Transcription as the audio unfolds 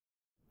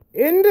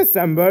In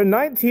December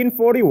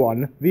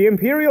 1941, the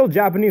Imperial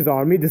Japanese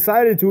Army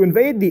decided to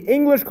invade the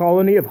English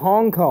colony of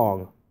Hong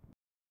Kong.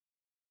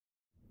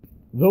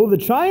 Though the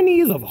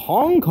Chinese of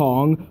Hong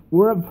Kong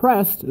were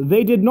oppressed,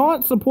 they did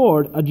not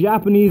support a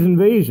Japanese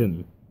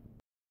invasion.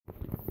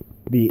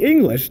 The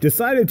English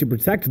decided to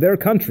protect their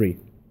country.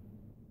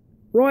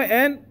 Roy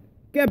Ent,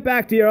 get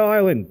back to your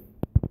island.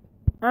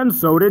 And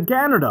so did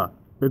Canada,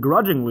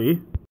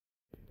 begrudgingly.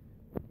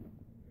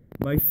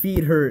 My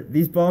feet hurt.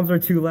 These bombs are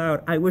too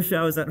loud. I wish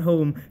I was at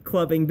home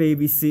clubbing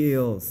baby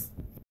seals.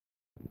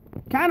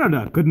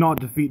 Canada could not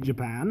defeat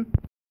Japan.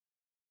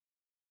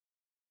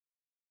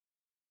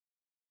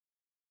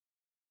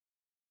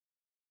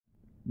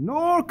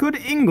 Nor could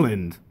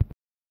England.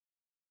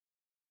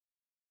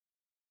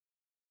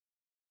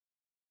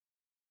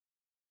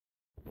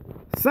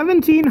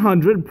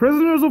 "1,700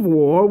 prisoners of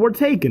war were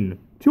taken,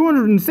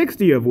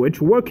 260 of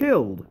which were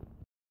killed.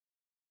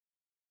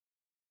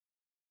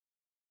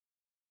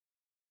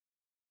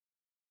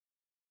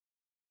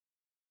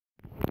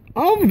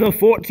 Of the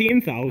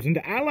 14,000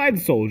 Allied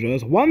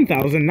soldiers,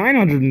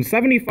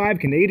 1,975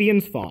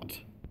 Canadians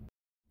fought.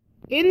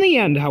 In the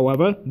end,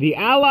 however, the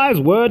Allies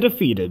were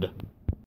defeated.